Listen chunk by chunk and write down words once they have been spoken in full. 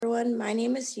everyone. My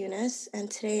name is Eunice,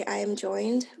 and today I am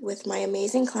joined with my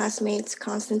amazing classmates,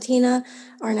 Constantina,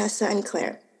 Arnessa, and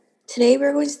Claire. Today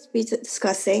we're going to be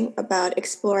discussing about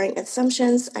exploring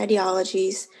assumptions,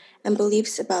 ideologies, and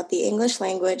beliefs about the English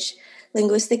language,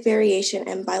 linguistic variation,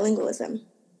 and bilingualism.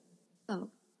 Oh.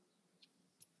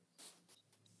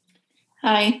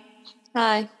 Hi.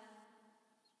 Hi.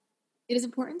 It is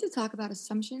important to talk about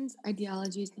assumptions,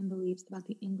 ideologies, and beliefs about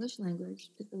the English language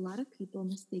because a lot of people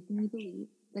mistakenly believe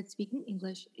that speaking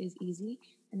English is easy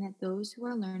and that those who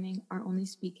are learning are only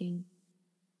speaking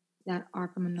that are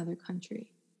from another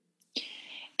country.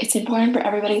 It's important for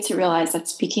everybody to realize that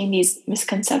speaking these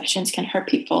misconceptions can hurt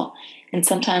people and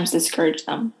sometimes discourage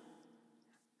them.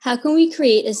 How can we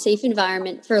create a safe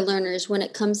environment for learners when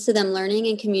it comes to them learning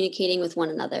and communicating with one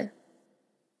another?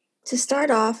 To start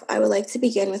off, I would like to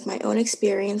begin with my own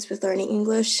experience with learning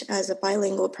English as a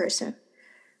bilingual person.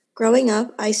 Growing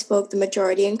up, I spoke the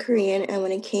majority in Korean, and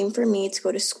when it came for me to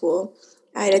go to school,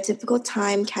 I had a difficult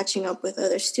time catching up with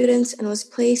other students and was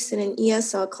placed in an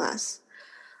ESL class.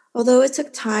 Although it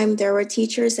took time, there were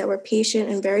teachers that were patient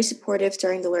and very supportive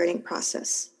during the learning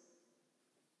process.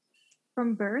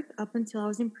 From birth up until I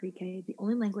was in pre-K, the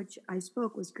only language I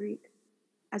spoke was Greek.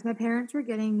 As my parents were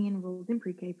getting me enrolled in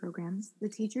pre-K programs, the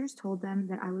teachers told them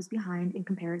that I was behind in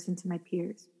comparison to my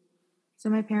peers. So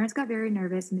my parents got very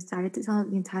nervous and decided to tell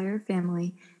the entire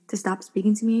family to stop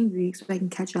speaking to me in Greek so I can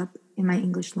catch up in my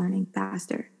English learning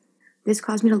faster. This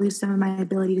caused me to lose some of my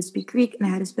ability to speak Greek, and I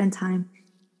had to spend time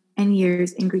and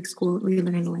years in Greek school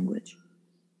relearning the language.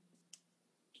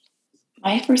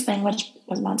 My first language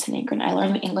was Montenegrin. I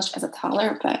learned English as a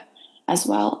toddler, but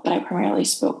I primarily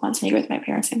spoke Montenegrin with my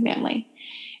parents and family.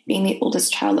 Being the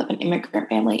oldest child of an immigrant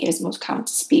family, it is most common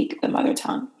to speak the mother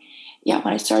tongue. Yet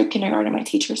when I started kindergarten, my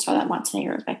teacher saw that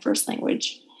Montenegrin was my first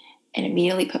language and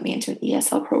immediately put me into an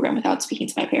ESL program without speaking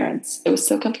to my parents. It was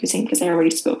so confusing because I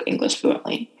already spoke English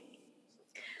fluently.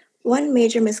 One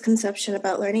major misconception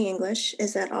about learning English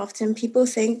is that often people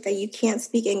think that you can't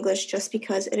speak English just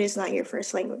because it is not your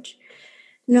first language.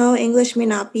 No, English may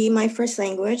not be my first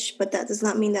language, but that does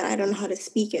not mean that I don't know how to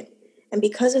speak it. And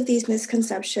because of these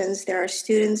misconceptions, there are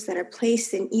students that are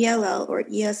placed in ELL or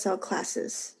ESL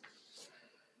classes.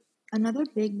 Another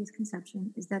big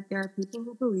misconception is that there are people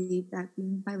who believe that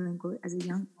being bilingual as a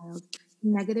young child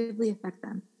can negatively affect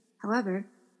them. However,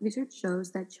 research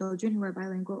shows that children who are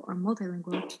bilingual or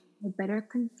multilingual have better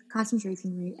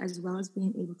concentration rate as well as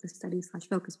being able to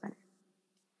study/focus better.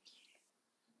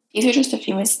 These are just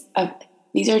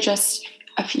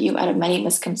a few out of many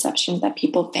misconceptions that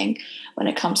people think when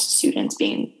it comes to students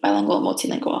being bilingual and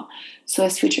multilingual. So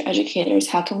as future educators,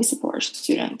 how can we support our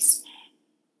students?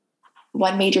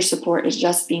 One major support is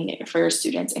just being there for your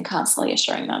students and constantly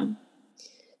assuring them.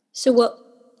 So what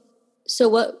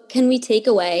can we take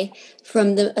away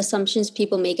from the assumptions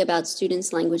people make about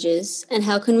students' languages, and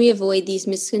how can we avoid these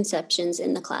misconceptions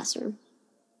in the classroom?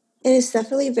 It is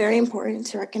definitely very important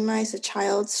to recognize a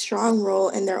child's strong role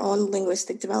in their own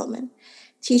linguistic development.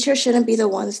 Teachers shouldn't be the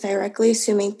ones directly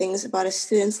assuming things about a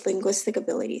student's linguistic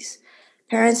abilities.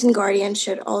 Parents and guardians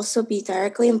should also be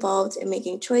directly involved in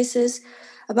making choices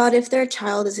about if their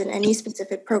child is in any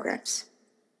specific programs.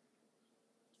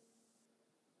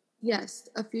 Yes,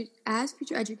 as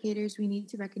future educators, we need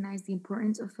to recognize the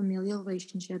importance of familial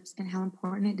relationships and how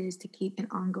important it is to keep an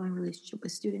ongoing relationship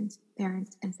with students,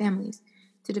 parents, and families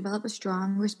to develop a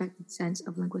strong, respected sense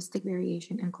of linguistic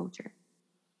variation and culture.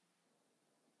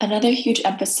 Another huge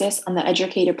emphasis on the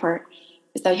educator part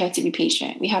is that we have to be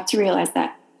patient. We have to realize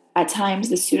that at times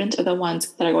the students are the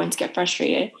ones that are going to get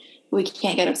frustrated, but we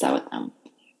can't get upset with them.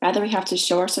 Rather, we have to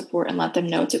show our support and let them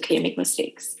know it's okay to make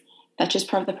mistakes. That's just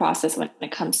part of the process when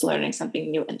it comes to learning something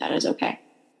new, and that is okay.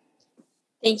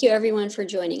 Thank you, everyone, for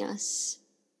joining us.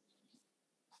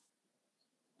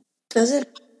 Does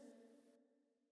it